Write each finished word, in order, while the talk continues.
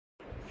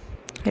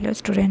Hello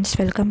students,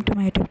 welcome to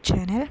my YouTube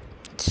channel.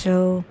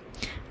 So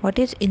what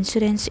is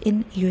insurance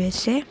in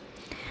USA?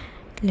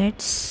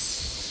 Let's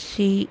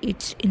see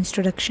its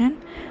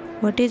introduction.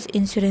 What is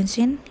insurance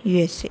in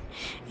USA?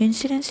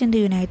 Insurance in the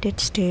United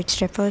States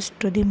refers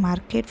to the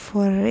market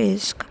for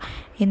risk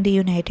in the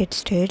United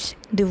States,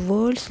 the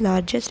world's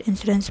largest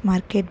insurance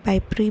market by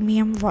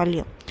premium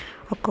volume.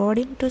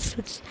 According to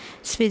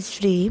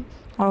Swiss Re,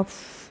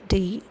 of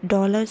the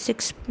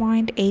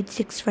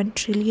 $6.861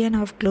 trillion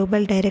of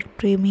global direct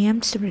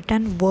premiums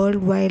written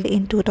worldwide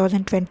in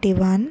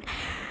 2021,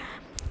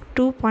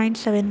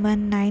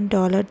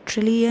 $2.719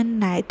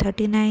 trillion,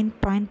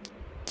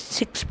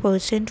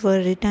 39.6% were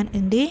written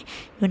in the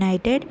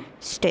United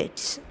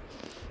States.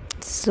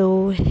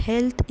 So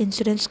health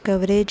insurance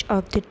coverage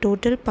of the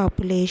total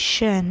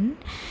population,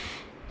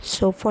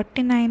 so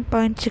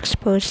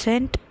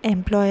 49.6%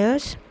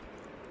 employers,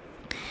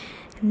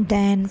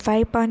 then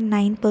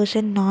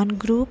 5.9%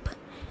 non-group,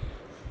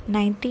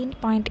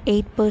 19.8%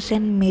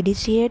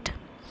 Medicaid,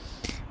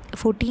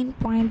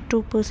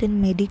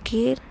 14.2%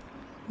 Medicare,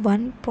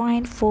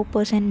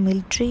 1.4%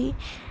 military,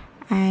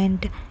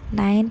 and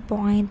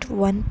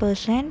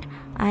 9.1%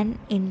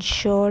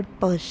 uninsured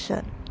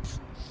persons.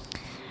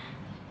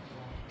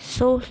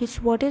 So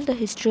what is the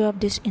history of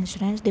this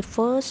insurance? The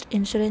first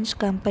insurance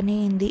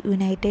company in the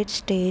United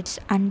States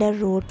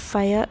underwrote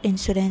fire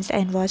insurance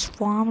and was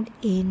formed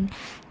in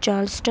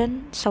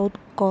Charleston, South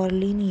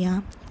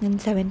Carolina in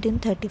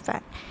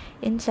 1735.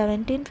 In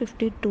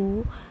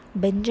 1752,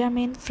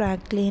 Benjamin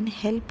Franklin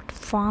helped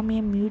form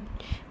a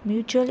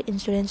mutual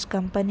insurance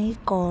company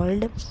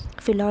called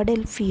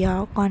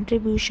Philadelphia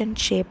Contribution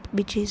Ship,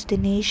 which is the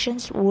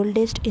nation's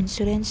oldest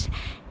insurance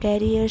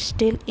carrier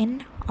still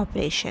in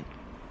operation.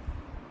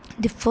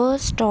 The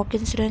first stock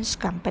insurance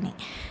company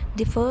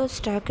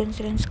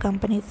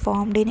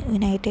formed in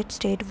United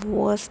States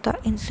was the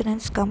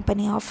Insurance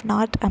Company of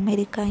North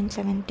America in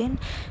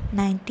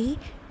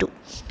 1792.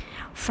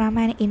 From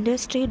an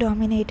industry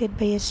dominated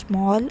by a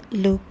small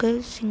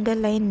local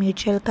single-line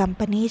mutual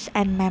companies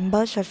and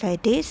member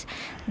societies,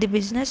 the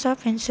business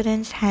of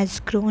insurance has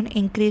grown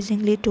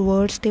increasingly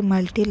towards the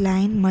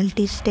multi-line,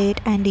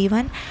 multi-state, and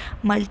even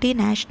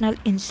multinational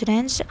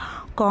insurance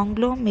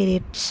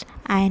conglomerates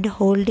and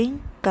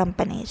holding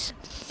companies.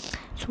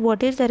 So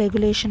what is the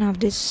regulation of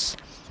this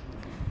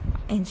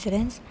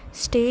insurance?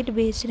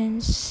 State-based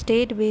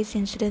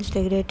insurance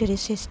regulatory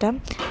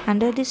system.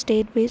 Under the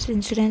state-based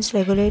insurance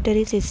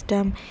regulatory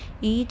system,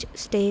 each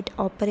state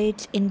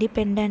operates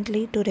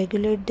independently to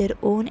regulate their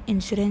own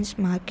insurance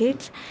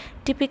markets,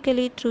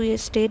 typically through a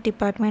state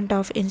department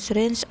of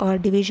insurance or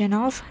division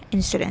of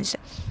insurance.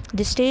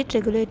 The state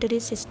regulatory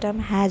system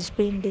has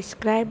been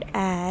described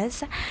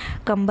as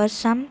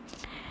cumbersome,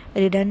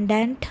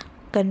 redundant,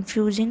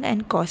 confusing,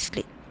 and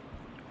costly.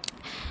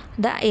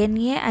 The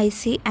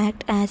NAIC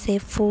acts as a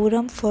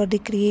forum for the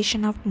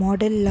creation of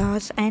model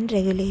laws and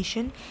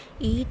regulation.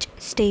 Each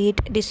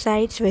state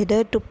decides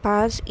whether to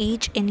pass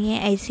each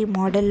NAIC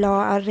model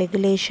law or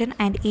regulation,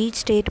 and each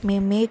state may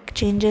make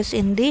changes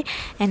in the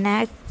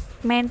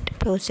enactment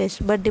process,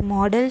 but the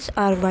models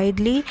are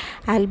widely,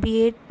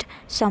 albeit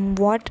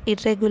somewhat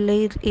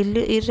irregularly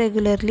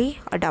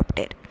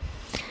adopted.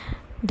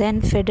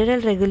 Then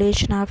federal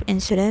regulation of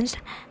insurance.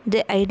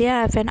 The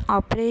idea of an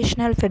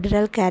operational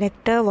federal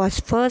character was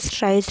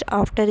first raised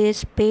after a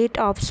spate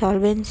of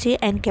solvency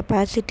and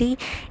capacity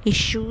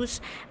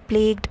issues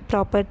plagued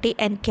property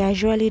and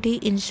casualty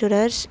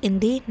insurers in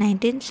the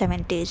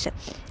 1970s.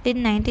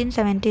 In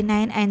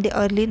 1979 and the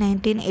early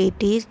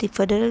 1980s, the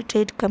Federal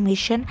Trade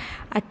Commission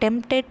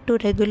attempted to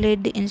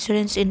regulate the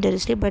insurance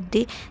industry, but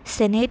the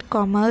Senate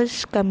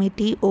Commerce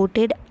Committee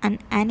voted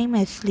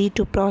unanimously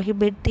to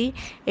prohibit the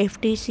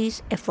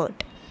FTC's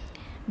effort.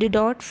 The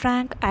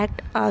Dodd-Frank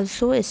Act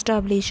also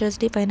establishes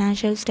the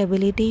Financial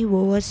Stability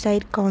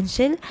Oversight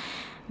Council,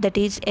 that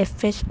is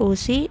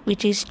FSOC,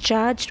 which is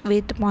charged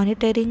with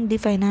monitoring the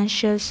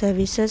financial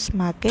services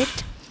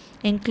market,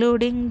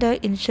 including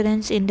the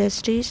insurance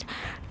industries,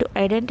 to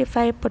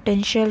identify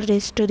potential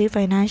risks to the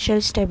financial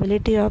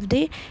stability of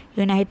the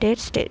United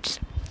States.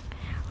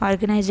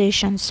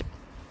 Organizations.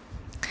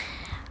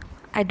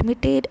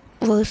 Admitted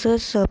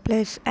versus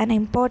surplus. An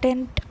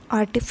important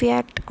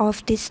artifact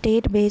of the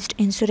state-based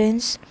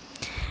insurance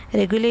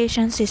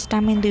regulation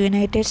system in the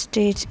United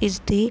States is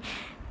the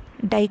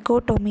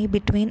dichotomy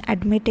between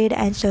admitted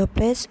and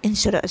surplus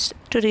insurers.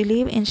 To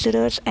relieve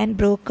insurers and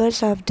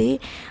brokers of the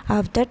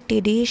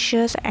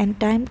tedious and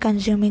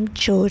time-consuming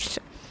chores,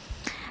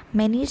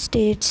 many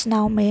states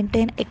now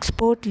maintain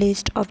export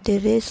list of the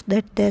risk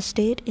that the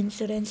state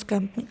insurance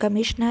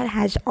commissioner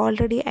has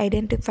already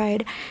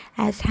identified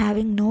as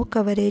having no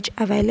coverage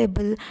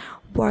available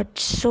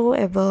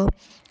whatsoever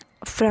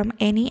from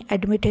any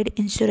admitted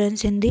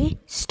insurance in the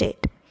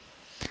state.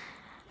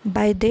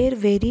 By their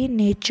very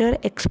nature,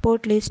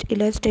 export lists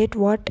illustrate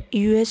what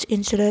U.S.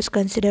 insurers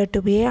consider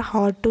to be a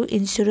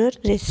hard-to-insure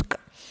risk.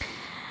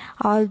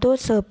 Although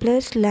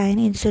surplus line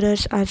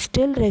insurers are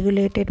still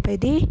regulated by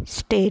the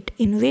state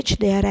in which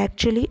they are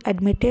actually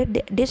admitted,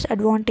 the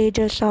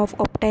disadvantages of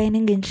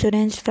obtaining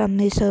insurance from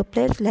the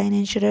surplus line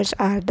insurers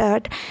are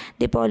that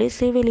the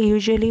policy will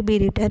usually be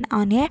written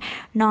on a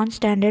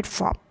non-standard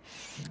form,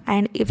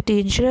 and if the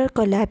insurer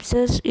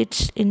collapses,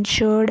 its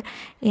insured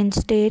in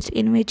states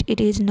in which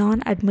it is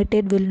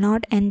non-admitted will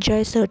not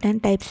enjoy certain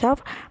types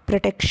of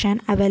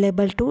protection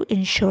available to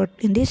insured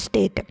in the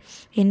state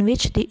in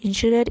which the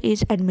insurer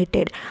is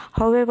admitted.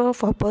 However,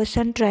 for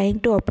person trying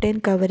to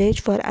obtain coverage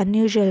for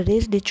unusual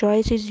risk, the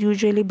choice is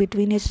usually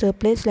between a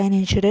surplus line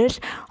insurers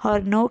or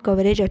no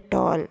coverage at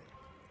all.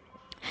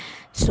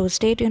 So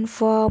stay tuned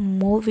for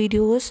more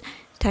videos.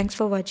 Thanks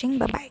for watching.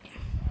 Bye bye.